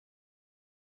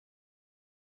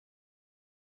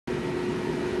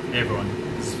Hey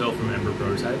everyone, this is Phil from Ember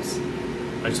Prototypes.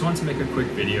 I just wanted to make a quick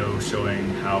video showing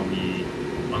how we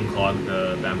unclog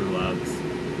the Bambu Lab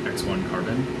X1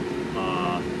 carbon.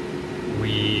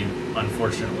 We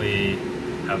unfortunately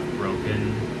have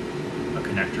broken a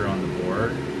connector on the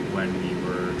board when we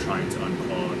were trying to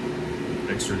unclog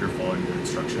the extruder following the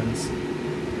instructions.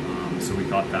 So we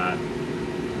thought that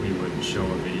we would show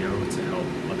a video to help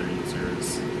other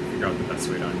users figure out the best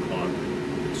way to unclog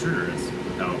the extruder is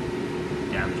without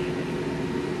damaging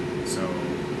anything. So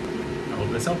I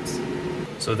hope this helps.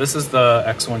 So this is the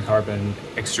X1 carbon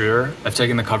extruder. I've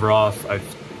taken the cover off. I've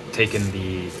taken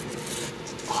the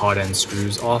hot end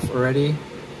screws off already.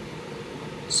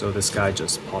 So this guy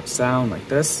just pops down like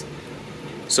this.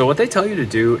 So what they tell you to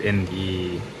do in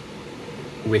the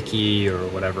wiki or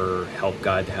whatever help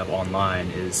guide they have online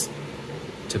is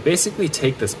to basically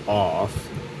take this off,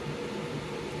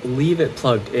 leave it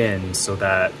plugged in so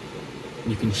that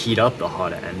you can heat up the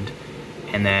hot end,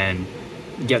 and then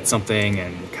get something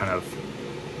and kind of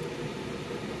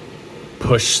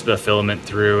push the filament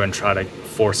through and try to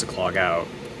force a clog out.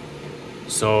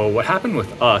 So what happened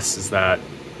with us is that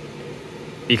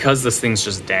because this thing's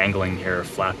just dangling here,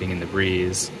 flapping in the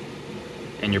breeze,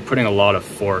 and you're putting a lot of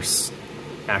force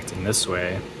acting this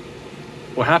way,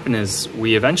 what happened is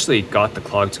we eventually got the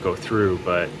clog to go through,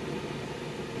 but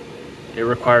it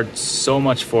required so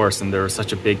much force and there was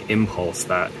such a big impulse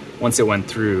that once it went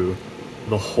through,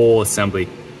 the whole assembly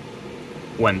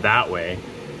went that way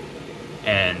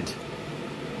and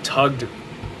tugged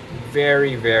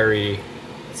very,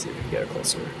 let's see if we can get it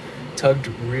closer, tugged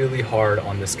really hard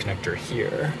on this connector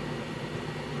here.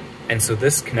 And so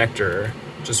this connector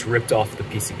just ripped off the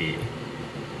PCB.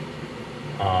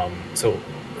 So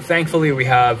thankfully we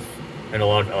have a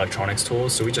lot of electronics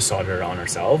tools, so we just soldered it on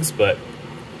ourselves, but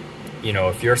you know,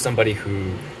 if you're somebody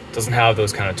who doesn't have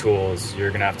those kind of tools, you're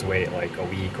gonna have to wait like a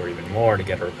week or even more to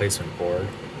get a replacement board.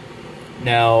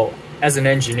 Now, as an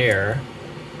engineer,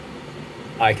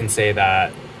 I can say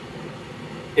that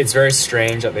it's very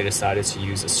strange that they decided to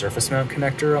use a surface mount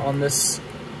connector on this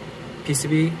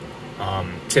PCB.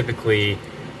 Typically,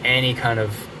 any kind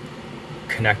of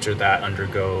connector that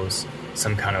undergoes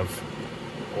some kind of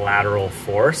lateral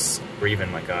force, or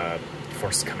even like a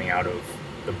force coming out of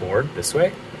the board this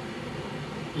way,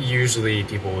 usually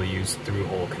people will use through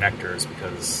hole connectors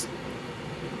because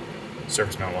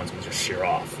surface mount ones will just shear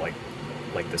off like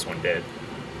this one did.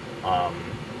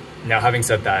 Now, having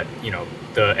said that, you know,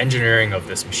 the engineering of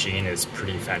this machine is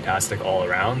pretty fantastic all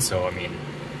around. So, I mean,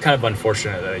 kind of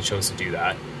unfortunate that they chose to do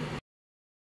that.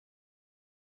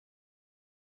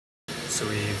 So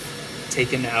we've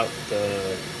taken out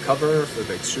the cover for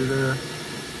the extruder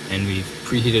and we've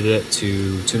preheated it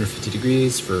to 250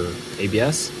 degrees for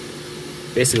ABS.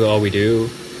 Basically all we do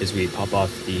is we pop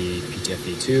off the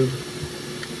PTFE tube.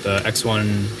 The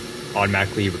X1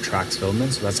 automatically retracts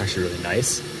filament, so that's actually really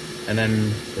nice. And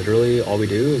then literally all we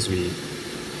do is we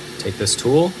take this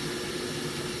tool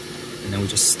and then we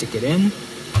just stick it in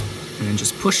and then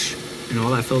just push and all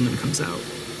that filament comes out.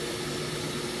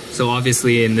 So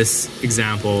obviously in this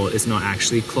example it's not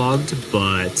actually clogged,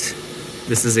 but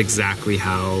this is exactly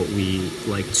how we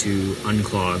like to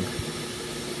unclog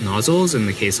nozzles in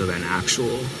the case of an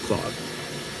actual clog.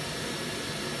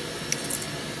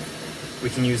 We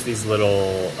can use these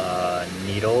little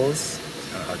needles, it's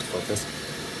kind of hard to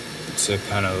focus, to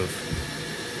kind of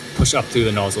push up through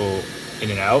the nozzle in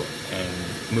and out and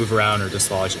move around or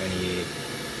dislodge any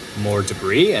more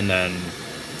debris, and then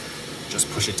just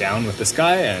push it down with this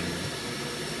guy, and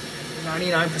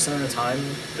 99% of the time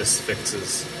this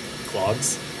fixes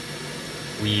clogs.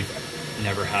 We've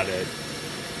never had an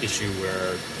issue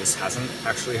where this hasn't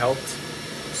actually helped,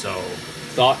 so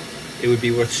thought it would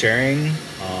be worth sharing.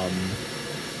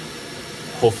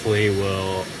 Hopefully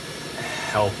will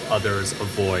help others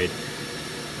avoid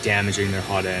damaging their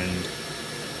hot end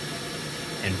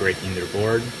and breaking their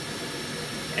board.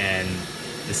 And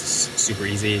this is super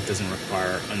easy. It doesn't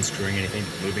require unscrewing anything,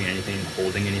 moving anything,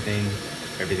 holding anything.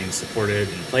 Everything's supported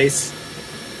in place,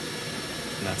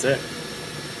 and that's it.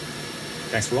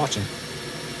 Thanks for watching.